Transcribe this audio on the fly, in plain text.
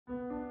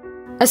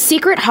A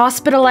secret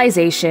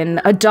hospitalization,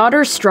 a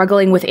daughter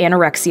struggling with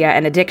anorexia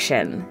and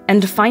addiction,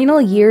 and final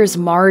years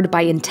marred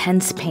by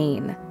intense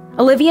pain.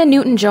 Olivia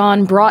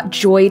Newton-John brought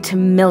joy to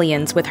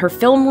millions with her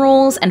film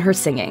roles and her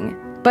singing,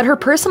 but her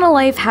personal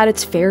life had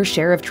its fair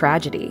share of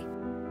tragedy.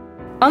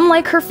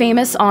 Unlike her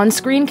famous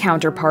on-screen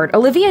counterpart,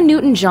 Olivia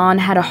Newton-John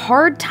had a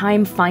hard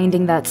time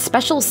finding that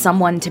special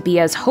someone to be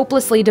as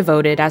hopelessly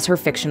devoted as her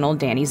fictional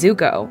Danny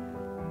Zuko.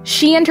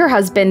 She and her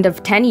husband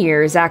of 10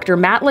 years, actor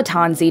Matt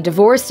Lattanzi,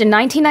 divorced in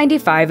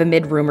 1995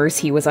 amid rumors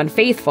he was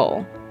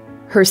unfaithful.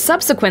 Her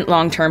subsequent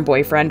long-term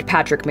boyfriend,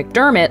 Patrick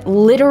McDermott,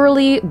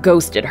 literally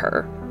ghosted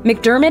her.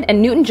 McDermott and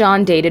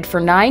Newton-John dated for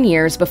 9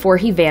 years before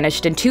he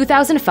vanished in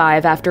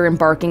 2005 after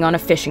embarking on a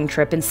fishing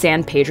trip in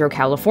San Pedro,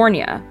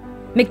 California.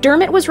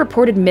 McDermott was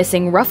reported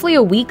missing roughly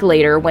a week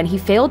later when he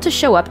failed to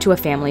show up to a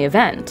family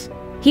event.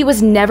 He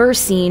was never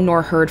seen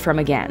nor heard from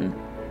again,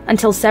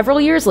 until several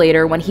years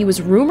later when he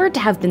was rumored to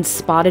have been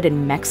spotted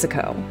in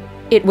Mexico.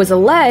 It was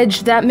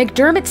alleged that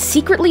McDermott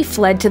secretly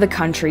fled to the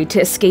country to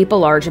escape a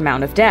large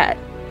amount of debt.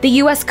 The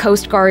US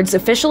Coast Guard's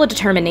official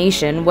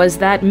determination was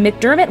that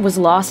McDermott was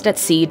lost at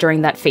sea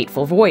during that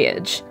fateful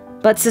voyage,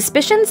 but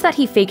suspicions that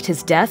he faked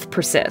his death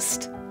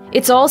persist.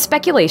 It's all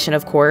speculation,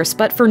 of course,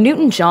 but for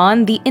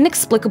Newton-John, the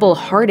inexplicable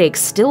heartache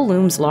still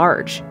looms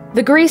large.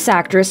 The Grace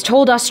actress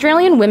told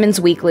Australian Women's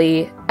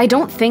Weekly, "I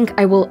don't think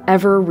I will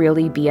ever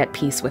really be at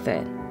peace with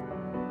it."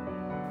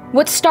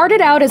 What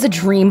started out as a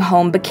dream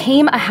home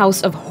became a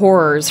house of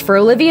horrors for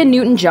Olivia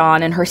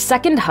Newton-John and her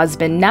second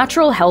husband,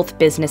 natural health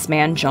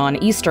businessman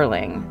John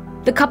Easterling.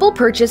 The couple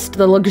purchased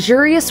the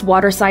luxurious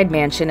waterside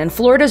mansion in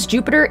Florida's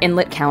Jupiter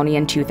Inlet County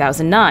in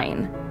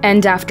 2009.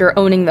 And after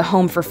owning the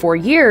home for 4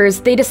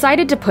 years, they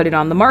decided to put it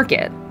on the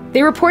market.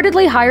 They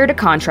reportedly hired a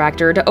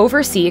contractor to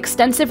oversee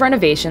extensive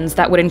renovations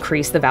that would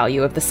increase the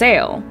value of the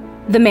sale.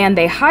 The man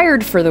they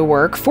hired for the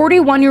work,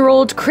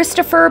 41-year-old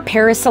Christopher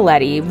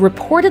Parasiletti,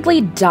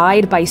 reportedly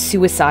died by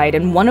suicide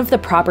in one of the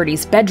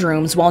property's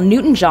bedrooms while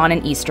Newton-John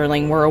and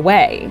Easterling were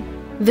away.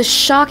 The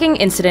shocking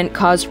incident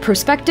caused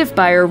prospective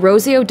buyer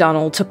Rosie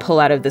O'Donnell to pull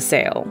out of the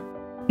sale.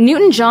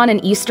 Newton-John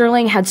and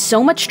Easterling had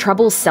so much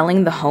trouble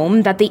selling the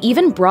home that they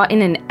even brought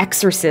in an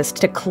exorcist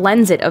to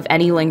cleanse it of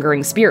any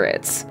lingering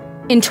spirits.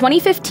 In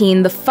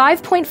 2015, the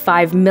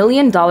 $5.5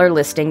 million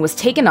listing was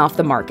taken off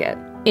the market.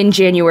 In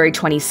January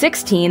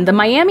 2016, the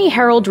Miami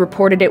Herald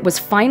reported it was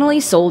finally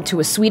sold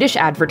to a Swedish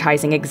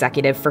advertising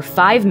executive for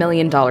 $5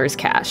 million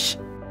cash.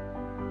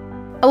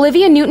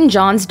 Olivia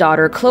Newton-John's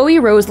daughter, Chloe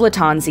Rose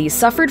Lattanzi,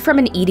 suffered from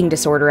an eating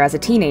disorder as a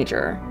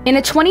teenager. In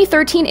a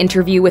 2013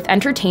 interview with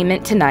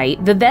Entertainment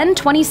Tonight, the then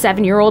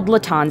 27-year-old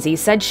Lattanzi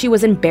said she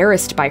was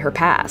embarrassed by her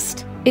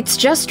past. "It's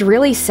just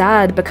really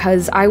sad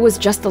because I was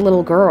just a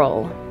little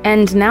girl,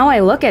 and now I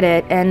look at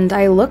it and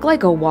I look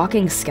like a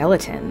walking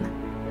skeleton."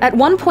 At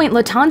one point,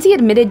 Lattanzi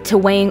admitted to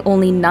weighing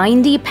only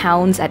 90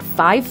 pounds at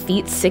 5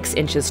 feet 6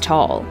 inches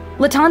tall.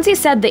 Lattanzi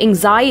said the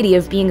anxiety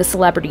of being a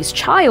celebrity's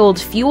child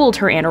fueled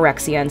her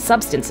anorexia and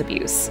substance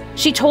abuse.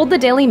 She told the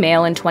Daily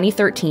Mail in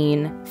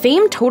 2013,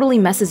 "Fame totally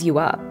messes you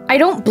up. I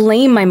don't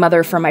blame my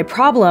mother for my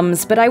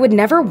problems, but I would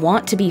never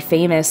want to be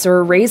famous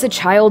or raise a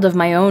child of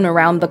my own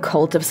around the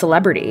cult of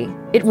celebrity.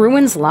 It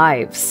ruins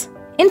lives."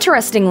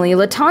 Interestingly,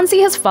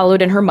 Lattanzi has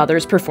followed in her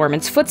mother's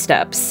performance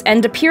footsteps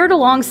and appeared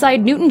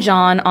alongside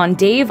Newton-John on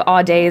Dave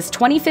Auday's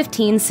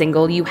 2015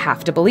 single You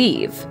Have to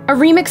Believe, a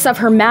remix of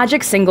her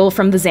Magic single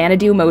from the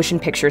Xanadu motion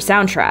picture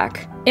soundtrack.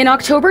 In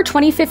October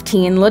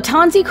 2015,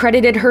 Lattanzi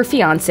credited her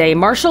fiancé,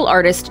 martial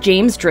artist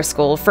James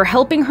Driscoll, for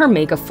helping her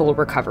make a full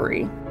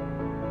recovery.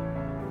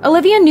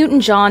 Olivia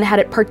Newton-John had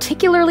it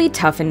particularly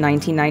tough in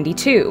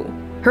 1992.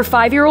 Her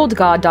 5-year-old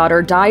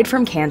goddaughter died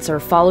from cancer,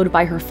 followed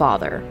by her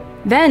father.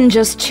 Then,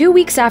 just 2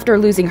 weeks after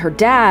losing her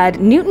dad,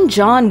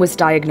 Newton-John was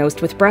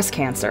diagnosed with breast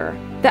cancer.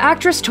 The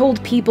actress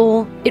told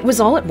People, "It was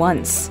all at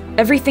once.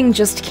 Everything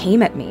just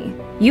came at me.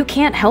 You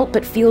can't help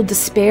but feel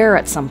despair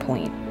at some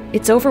point.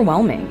 It's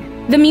overwhelming."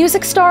 The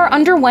music star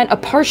underwent a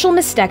partial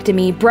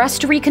mastectomy,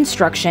 breast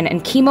reconstruction,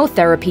 and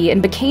chemotherapy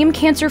and became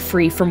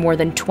cancer-free for more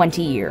than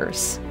 20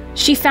 years.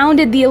 She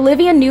founded the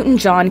Olivia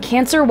Newton-John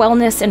Cancer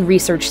Wellness and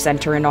Research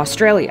Center in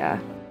Australia.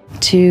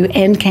 To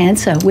end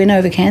cancer, win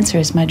over cancer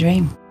is my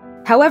dream.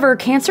 However,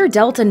 cancer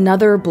dealt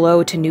another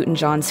blow to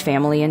Newton-John's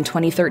family in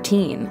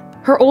 2013.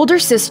 Her older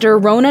sister,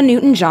 Rona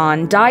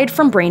Newton-John, died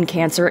from brain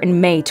cancer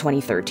in May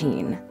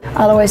 2013.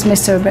 I'll always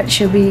miss her, but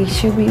she'll be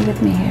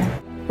with me here.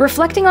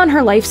 Reflecting on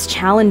her life's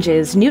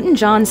challenges,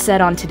 Newton-John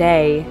said on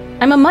Today,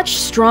 "I'm a much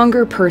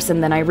stronger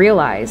person than I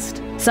realized.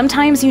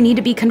 Sometimes you need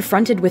to be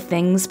confronted with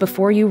things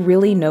before you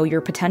really know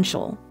your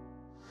potential."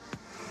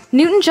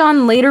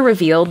 Newton-John later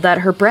revealed that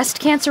her breast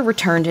cancer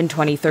returned in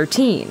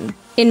 2013.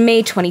 In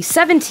May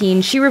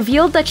 2017, she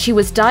revealed that she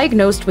was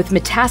diagnosed with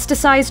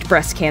metastasized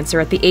breast cancer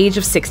at the age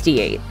of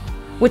 68,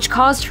 which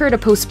caused her to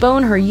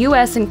postpone her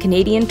US and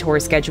Canadian tour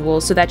schedule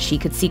so that she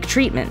could seek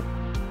treatment.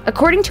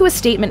 According to a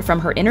statement from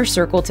her inner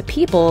circle to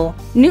People,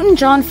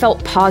 Newton-John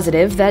felt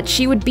positive that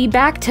she would be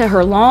back to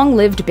her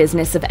long-lived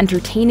business of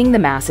entertaining the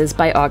masses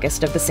by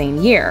August of the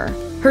same year.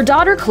 Her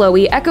daughter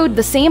Chloe echoed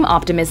the same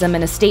optimism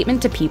in a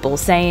statement to People,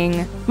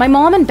 saying, "My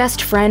mom and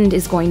best friend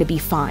is going to be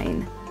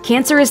fine.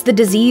 Cancer is the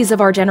disease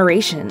of our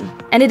generation,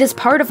 and it is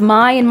part of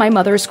my and my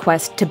mother's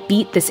quest to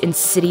beat this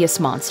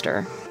insidious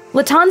monster."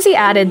 Lattanzi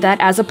added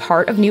that as a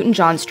part of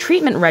Newton-John's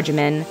treatment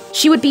regimen,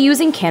 she would be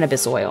using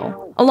cannabis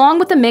oil, along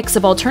with a mix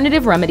of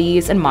alternative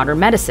remedies and modern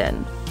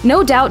medicine.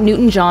 No doubt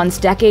Newton-John's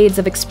decades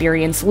of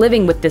experience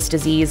living with this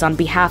disease on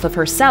behalf of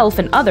herself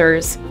and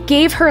others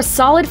gave her a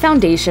solid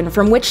foundation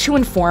from which to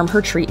inform her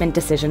treatment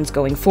decisions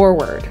going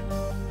forward.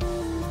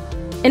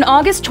 In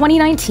August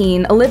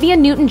 2019, Olivia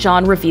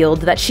Newton-John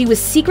revealed that she was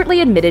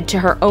secretly admitted to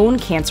her own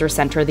cancer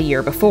center the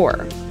year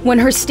before, when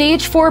her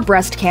stage 4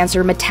 breast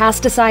cancer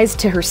metastasized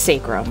to her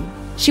sacrum.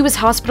 She was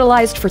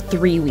hospitalized for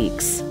 3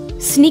 weeks,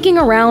 sneaking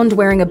around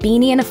wearing a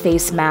beanie and a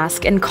face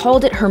mask, and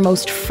called it her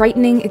most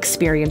frightening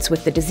experience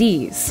with the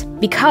disease,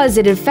 because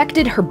it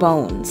affected her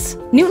bones.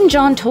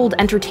 Newton-John told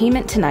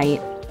Entertainment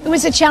Tonight, "It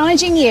was a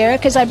challenging year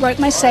because I broke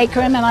my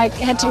sacrum and I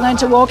had to learn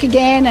to walk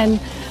again and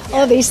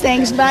all these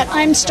things, but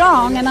I'm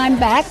strong and I'm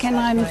back and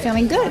I'm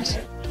feeling good."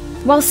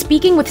 While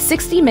speaking with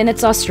 60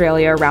 Minutes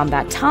Australia around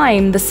that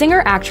time, the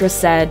singer-actress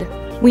said,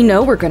 "We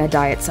know we're gonna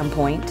die at some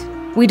point.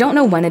 We don't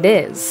know when it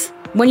is.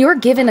 When you're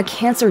given a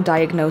cancer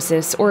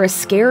diagnosis or a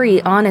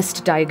scary,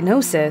 honest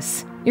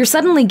diagnosis, you're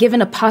suddenly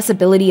given a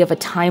possibility of a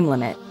time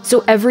limit,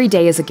 so every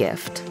day is a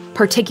gift,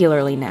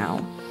 particularly now."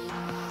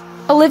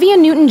 Olivia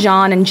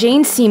Newton-John and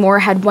Jane Seymour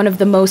had one of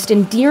the most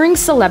endearing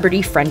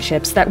celebrity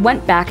friendships that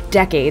went back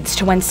decades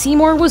to when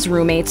Seymour was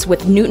roommates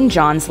with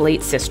Newton-John's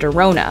late sister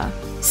Rona.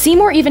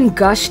 Seymour even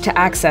gushed to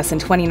Access in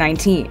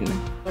 2019.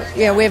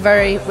 Yeah, we are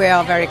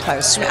very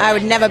close. I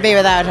would never be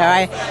without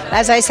her.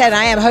 As I said,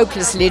 I am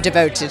hopelessly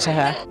devoted to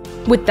her.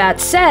 With that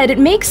said, it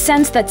makes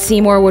sense that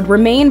Seymour would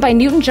remain by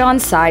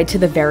Newton-John's side to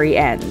the very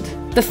end.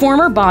 The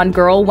former Bond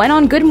girl went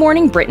on Good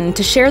Morning Britain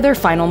to share their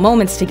final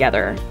moments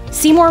together.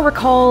 Seymour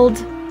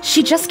recalled,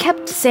 "She just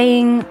kept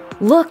saying,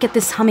 'Look at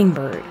this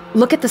hummingbird.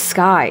 Look at the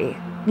sky.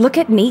 Look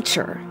at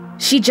nature.'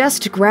 She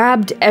just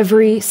grabbed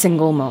every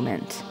single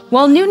moment."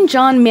 While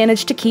Newton-John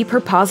managed to keep her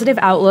positive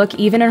outlook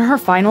even in her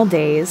final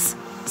days,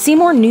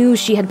 Seymour knew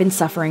she had been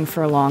suffering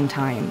for a long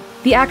time.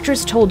 The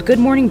actress told Good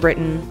Morning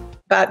Britain,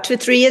 "About 2 or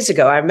 3 years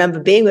ago, I remember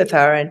being with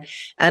her,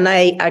 and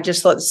I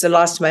just thought this is the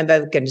last time I'm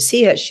ever going to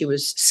see her. She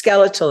was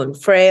skeletal and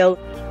frail."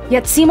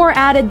 Yet Seymour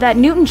added that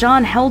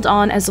Newton-John held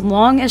on as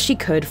long as she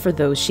could for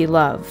those she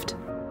loved.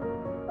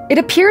 It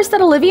appears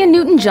that Olivia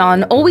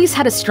Newton-John always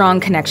had a strong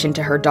connection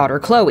to her daughter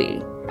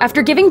Chloe.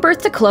 After giving birth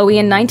to Chloe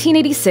in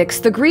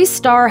 1986, the Grease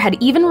star had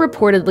even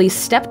reportedly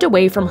stepped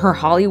away from her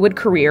Hollywood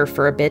career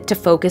for a bit to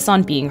focus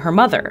on being her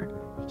mother.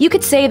 You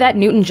could say that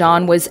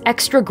Newton-John was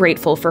extra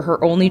grateful for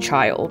her only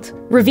child,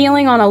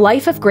 revealing on a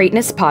Life of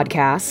Greatness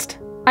podcast,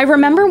 "I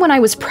remember when I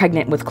was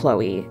pregnant with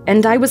Chloe,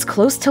 and I was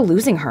close to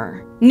losing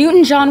her."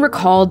 Newton-John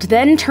recalled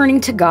then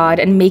turning to God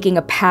and making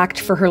a pact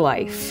for her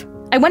life.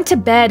 "I went to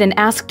bed and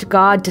asked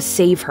God to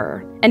save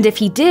her, and if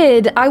he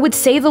did, I would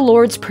say the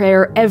Lord's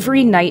Prayer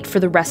every night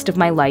for the rest of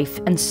my life,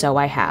 and so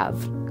I have."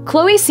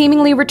 Chloe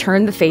seemingly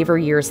returned the favor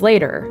years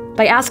later,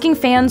 by asking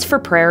fans for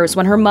prayers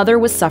when her mother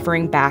was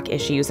suffering back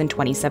issues in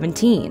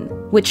 2017,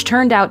 which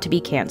turned out to be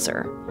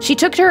cancer. She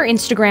took to her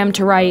Instagram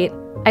to write,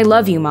 "I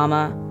love you,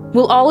 Mama.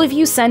 Will all of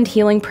you send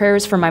healing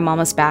prayers for my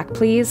mama's back,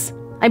 please?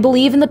 I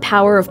believe in the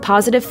power of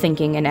positive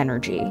thinking and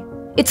energy."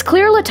 It's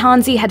clear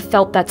Lattanzi had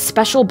felt that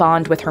special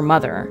bond with her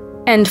mother.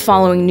 And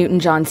following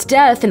Newton-John's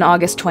death in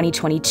August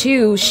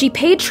 2022, she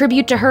paid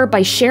tribute to her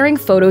by sharing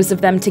photos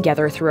of them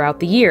together throughout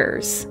the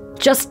years.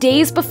 Just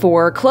days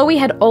before, Chloe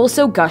had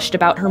also gushed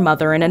about her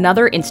mother in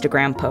another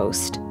Instagram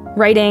post,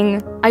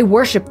 writing, "I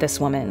worship this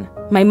woman,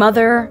 my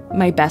mother,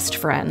 my best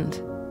friend."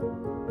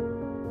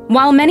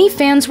 While many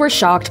fans were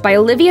shocked by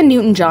Olivia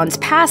Newton-John's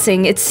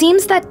passing, it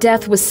seems that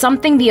death was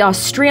something the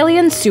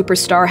Australian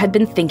superstar had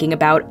been thinking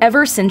about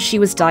ever since she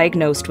was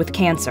diagnosed with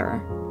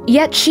cancer.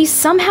 Yet she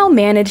somehow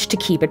managed to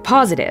keep it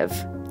positive,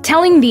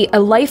 telling the A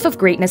Life of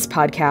Greatness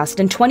podcast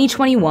in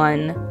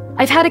 2021,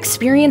 "I've had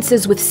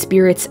experiences with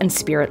spirits and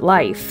spirit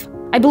life.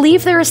 I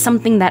believe there is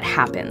something that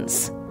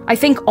happens. I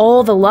think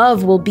all the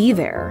love will be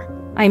there.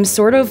 I'm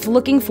sort of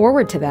looking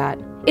forward to that."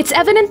 It's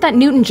evident that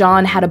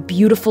Newton-John had a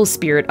beautiful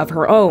spirit of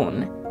her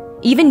own,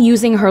 even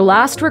using her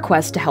last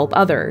request to help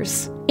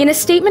others. In a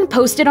statement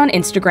posted on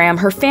Instagram,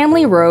 her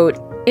family wrote,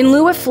 "In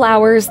lieu of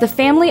flowers, the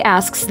family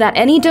asks that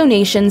any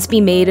donations be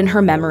made in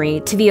her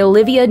memory to the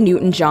Olivia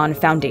Newton-John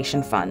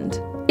Foundation Fund."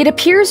 It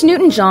appears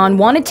Newton-John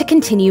wanted to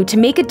continue to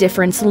make a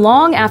difference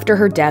long after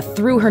her death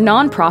through her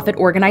nonprofit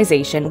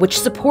organization, which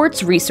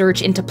supports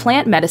research into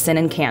plant medicine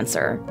and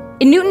cancer.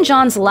 In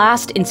Newton-John's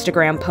last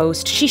Instagram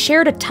post, she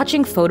shared a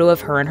touching photo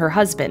of her and her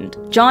husband,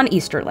 John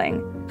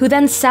Easterling, who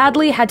then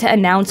sadly had to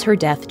announce her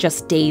death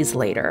just days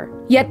later.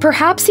 Yet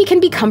perhaps he can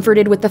be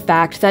comforted with the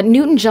fact that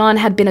Newton-John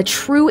had been a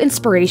true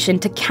inspiration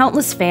to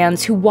countless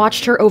fans who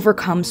watched her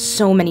overcome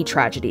so many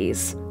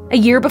tragedies. A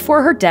year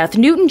before her death,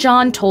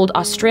 Newton-John told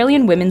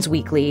Australian Women's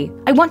Weekly,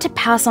 "I want to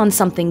pass on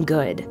something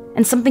good,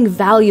 and something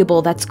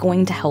valuable that's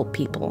going to help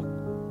people."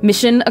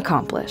 Mission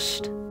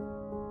accomplished.